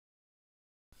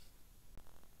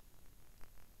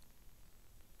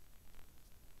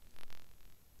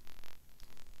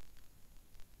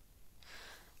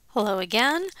Hello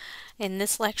again. In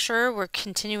this lecture, we're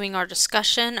continuing our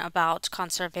discussion about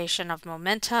conservation of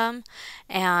momentum,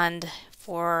 and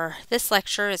for this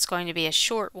lecture, it's going to be a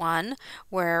short one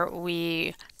where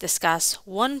we discuss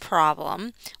one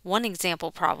problem, one example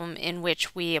problem in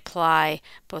which we apply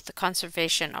both the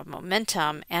conservation of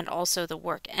momentum and also the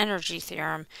work energy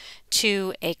theorem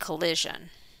to a collision.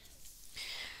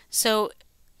 So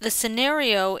the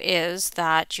scenario is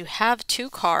that you have two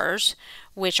cars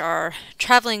which are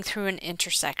traveling through an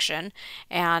intersection,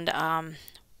 and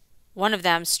one of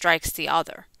them strikes the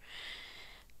other.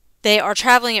 They are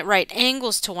traveling at right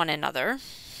angles to one another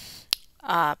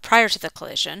prior to the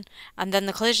collision, and then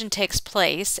the collision takes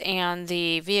place and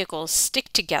the vehicles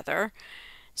stick together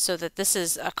so that this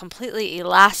is a completely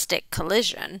elastic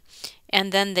collision,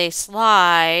 and then they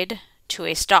slide to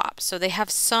a stop. So they have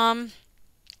some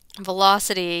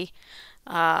velocity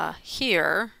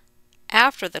here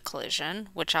after the collision,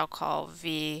 which I'll call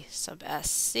V sub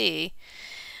SC,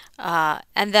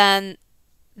 and then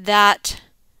that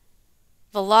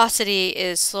velocity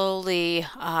is slowly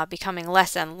becoming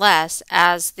less and less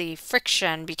as the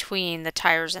friction between the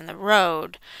tires and the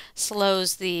road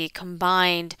slows the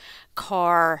combined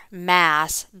car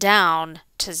mass down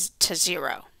to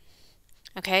zero.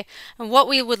 Okay, and what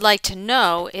we would like to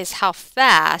know is how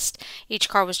fast each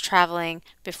car was traveling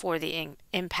before the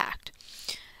impact.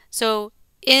 So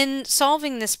in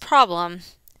solving this problem,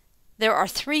 there are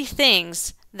three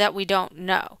things that we don't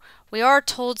know. We are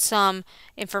told some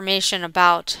information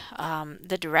about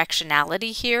the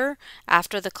directionality here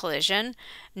after the collision.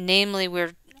 Namely,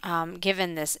 we're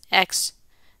given this x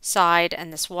side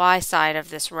and this y side of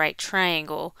this right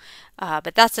triangle,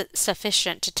 but that's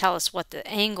sufficient to tell us what the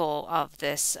angle of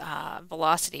this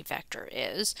velocity vector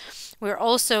is. We're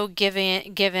also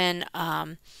given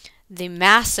the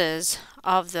masses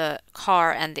of the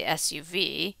car and the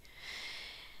SUV,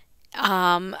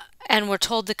 and we're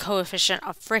told the coefficient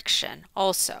of friction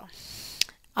also.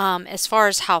 As far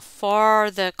as how far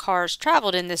the cars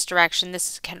traveled in this direction,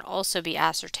 this can also be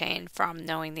ascertained from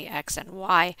knowing the x and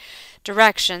y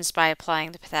directions by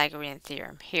applying the Pythagorean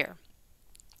theorem here.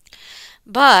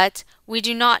 But we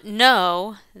do not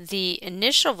know the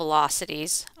initial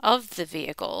velocities of the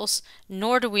vehicles,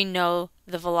 nor do we know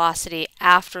the velocity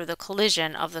after the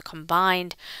collision of the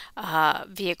combined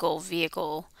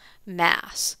vehicle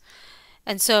mass.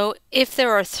 And so if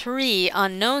there are three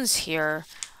unknowns here,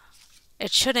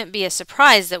 it shouldn't be a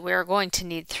surprise that we are going to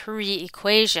need three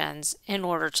equations in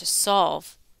order to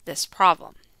solve this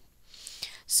problem.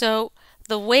 So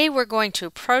the way we're going to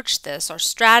approach this, our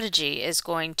strategy, is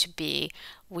going to be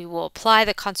we will apply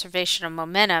the conservation of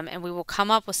momentum and we will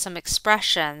come up with some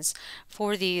expressions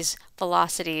for these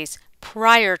velocities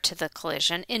prior to the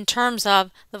collision in terms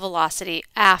of the velocity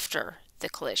after the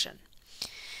collision.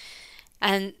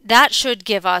 And that should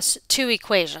give us two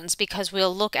equations because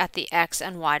we'll look at the x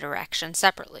and y direction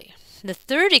separately. The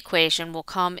third equation will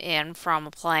come in from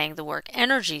applying the work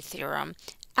energy theorem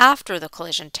after the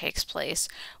collision takes place,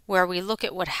 where we look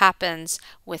at what happens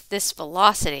with this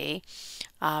velocity.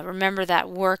 Remember that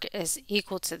work is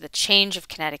equal to the change of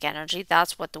kinetic energy.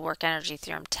 That's what the work energy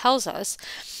theorem tells us.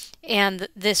 And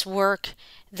this work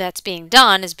that's being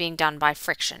done is being done by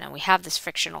friction, and we have this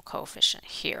frictional coefficient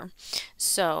here.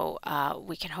 So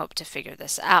we can hope to figure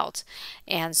this out.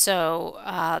 And so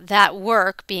that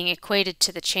work being equated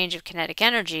to the change of kinetic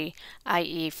energy,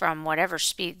 i.e. from whatever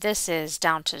speed this is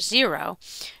down to zero,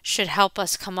 should help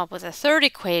us come up with a third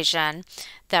equation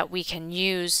that we can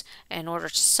use in order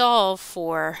to solve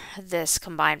for this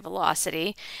combined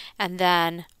velocity. And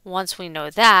then once we know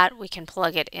that, we can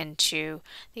plug it into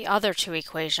the other two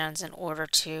equations in order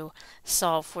to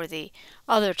solve for the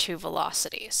other two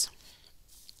velocities.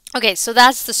 Okay, so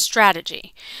that's the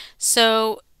strategy.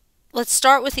 So let's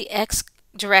start with the x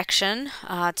direction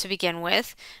to begin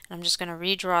with. I'm just going to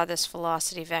redraw this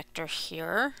velocity vector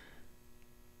here.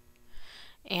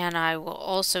 And I will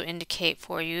also indicate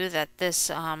for you that this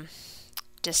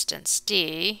distance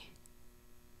d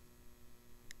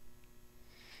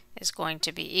is going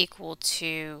to be equal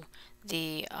to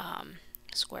the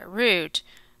square root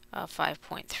of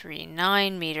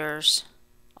 5.39 meters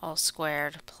all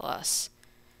squared plus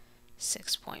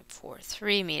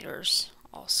 6.43 meters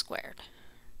all squared.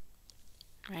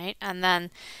 Right? And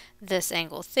then this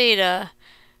angle theta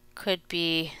could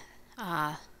be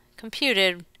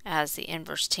computed as the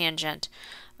inverse tangent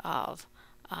of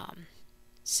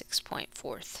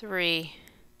 6.43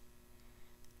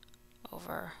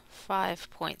 over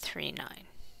 5.39.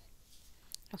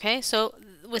 Okay, so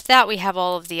with that we have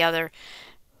all of the other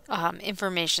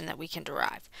information that we can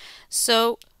derive.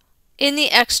 So In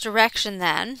the x direction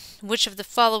then, which of the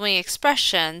following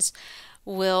expressions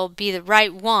will be the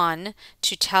right one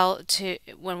to tell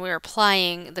when we're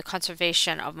applying the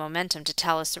conservation of momentum to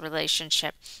tell us the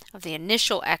relationship of the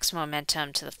initial x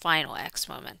momentum to the final x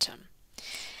momentum?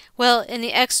 Well, in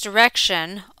the x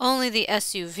direction, only the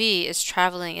SUV is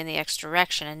traveling in the x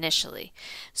direction initially.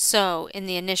 So in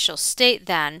the initial state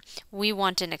then, we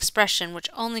want an expression which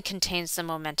only contains the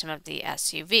momentum of the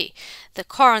SUV. The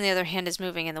car, on the other hand, is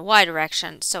moving in the y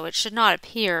direction, so it should not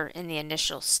appear in the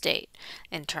initial state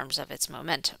in terms of its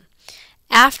momentum.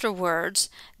 Afterwards,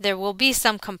 there will be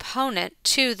some component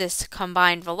to this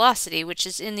combined velocity which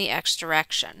is in the x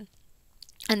direction,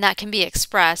 and that can be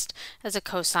expressed as a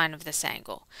cosine of this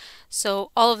angle.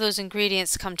 So all of those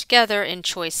ingredients come together in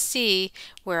choice C,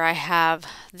 where I have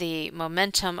the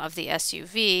momentum of the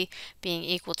SUV being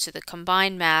equal to the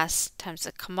combined mass times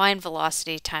the combined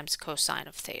velocity times cosine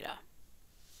of theta.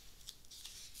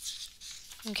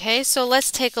 Okay, so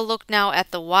let's take a look now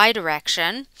at the y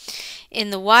direction.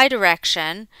 In the y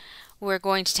direction, we're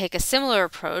going to take a similar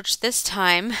approach. This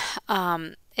time,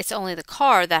 it's only the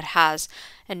car that has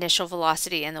initial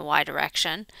velocity in the y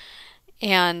direction,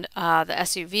 and the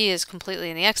SUV is completely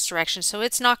in the x direction, so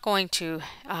it's not going to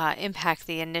impact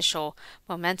the initial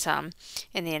momentum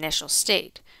in the initial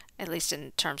state, at least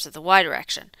in terms of the y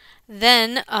direction.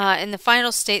 Then in the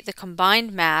final state, the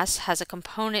combined mass has a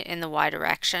component in the y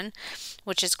direction,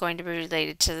 which is going to be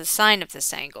related to the sine of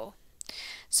this angle.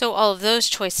 So all of those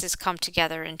choices come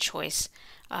together in choice,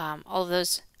 all of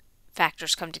those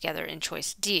factors come together in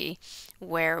choice D,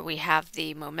 where we have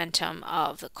the momentum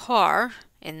of the car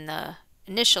in the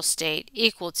initial state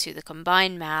equal to the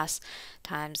combined mass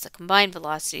times the combined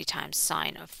velocity times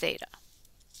sine of theta.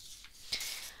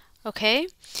 Okay,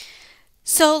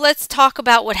 so let's talk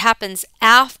about what happens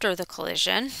after the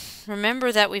collision.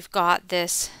 Remember that we've got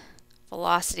this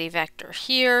velocity vector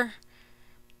here,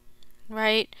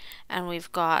 right? And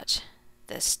we've got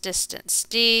this distance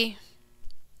d.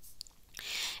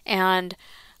 And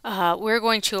we're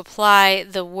going to apply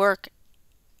the work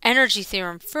energy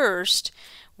theorem first,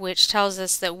 which tells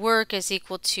us that work is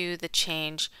equal to the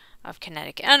change of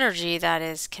kinetic energy, that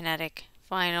is kinetic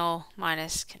final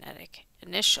minus kinetic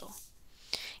initial.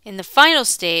 In the final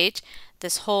state,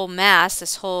 this whole mass,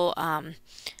 this whole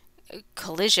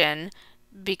collision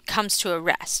comes to a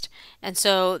rest. And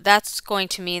so that's going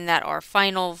to mean that our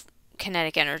final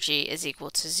kinetic energy is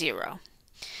equal to 0.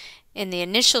 In the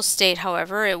initial state,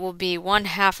 however, it will be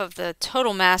 1/2 of the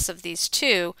total mass of these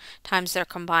two times their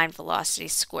combined velocity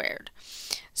squared.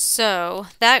 So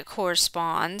that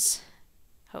corresponds,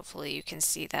 hopefully you can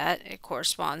see that, it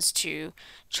corresponds to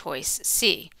choice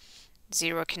C.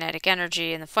 0 kinetic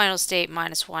energy in the final state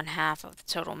minus 1/2 of the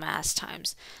total mass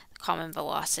times the common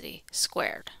velocity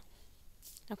squared.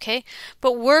 Okay,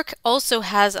 but work also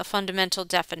has a fundamental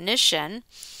definition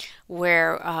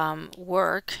where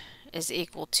work is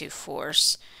equal to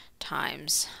force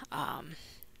times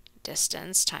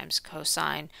distance times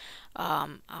cosine.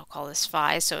 I'll call this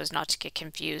phi so as not to get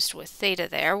confused with theta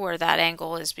there, where that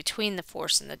angle is between the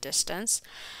force and the distance.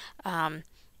 In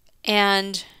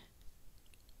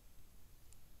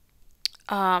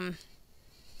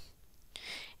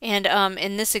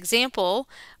this example,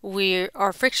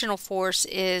 our frictional force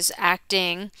is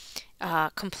acting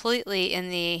completely in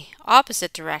the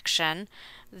opposite direction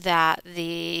that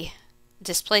the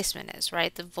displacement is,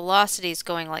 right? The velocity is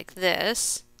going like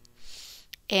this,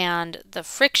 and the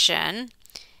friction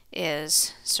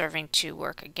is serving to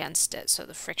work against it. So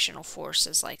the frictional force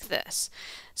is like this.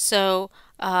 So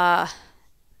that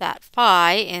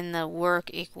phi in the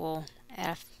work equal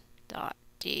F dot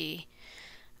D,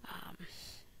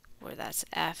 where that's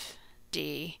F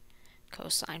D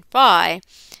cosine phi.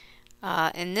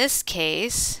 In this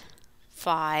case,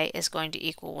 phi is going to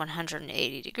equal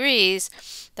 180 degrees.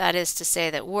 That is to say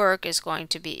that work is going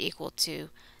to be equal to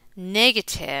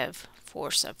negative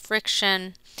force of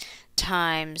friction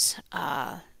times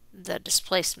the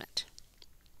displacement.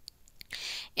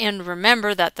 And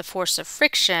remember that the force of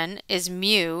friction is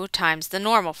mu times the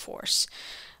normal force.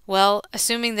 Well,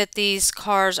 assuming that these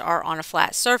cars are on a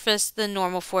flat surface, the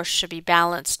normal force should be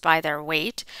balanced by their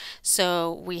weight.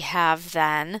 So we have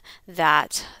then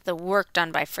that the work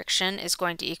done by friction is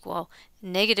going to equal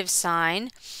negative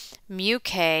sine mu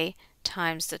k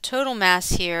times the total mass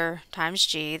here times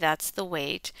g, that's the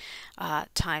weight,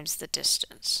 times the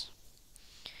distance.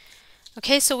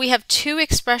 Okay, so we have two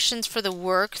expressions for the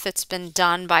work that's been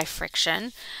done by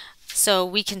friction. So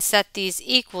we can set these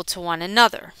equal to one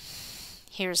another.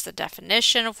 Here's the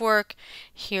definition of work.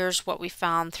 Here's what we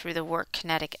found through the work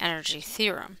kinetic energy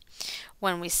theorem.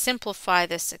 When we simplify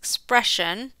this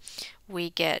expression, we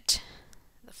get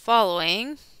the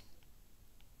following.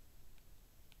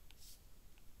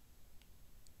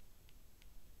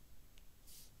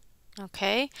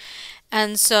 Okay,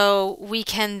 and so we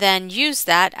can then use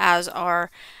that as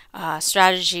our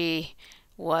strategy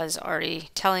was already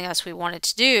telling us we wanted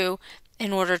to do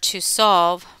in order to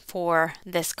solve for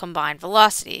this combined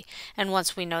velocity. And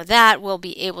once we know that, we'll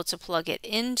be able to plug it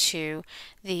into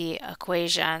the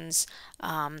equations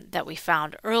that we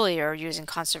found earlier using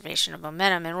conservation of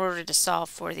momentum in order to solve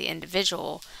for the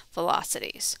individual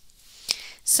velocities.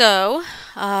 So,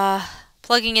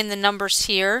 plugging in the numbers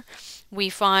here, we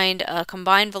find a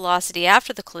combined velocity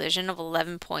after the collision of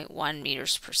 11.1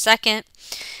 meters per second,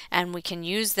 and we can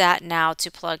use that now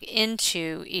to plug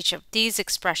into each of these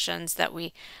expressions that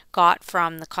we got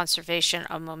from the conservation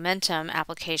of momentum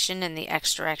application in the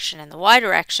x direction and the y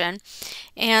direction,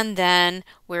 and then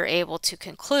we're able to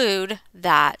conclude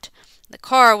that the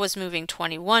car was moving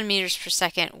 21 meters per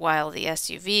second while the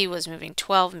SUV was moving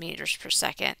 12 meters per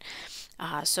second.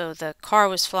 So the car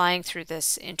was flying through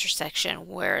this intersection,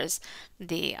 whereas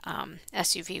the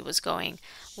SUV was going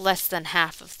less than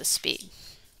half of the speed.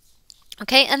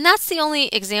 Okay, and that's the only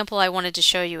example I wanted to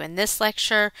show you in this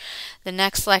lecture. The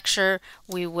next lecture,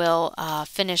 we will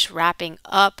finish wrapping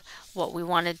up what we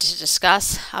wanted to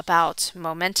discuss about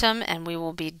momentum, and we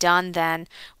will be done then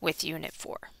with Unit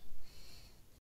 4.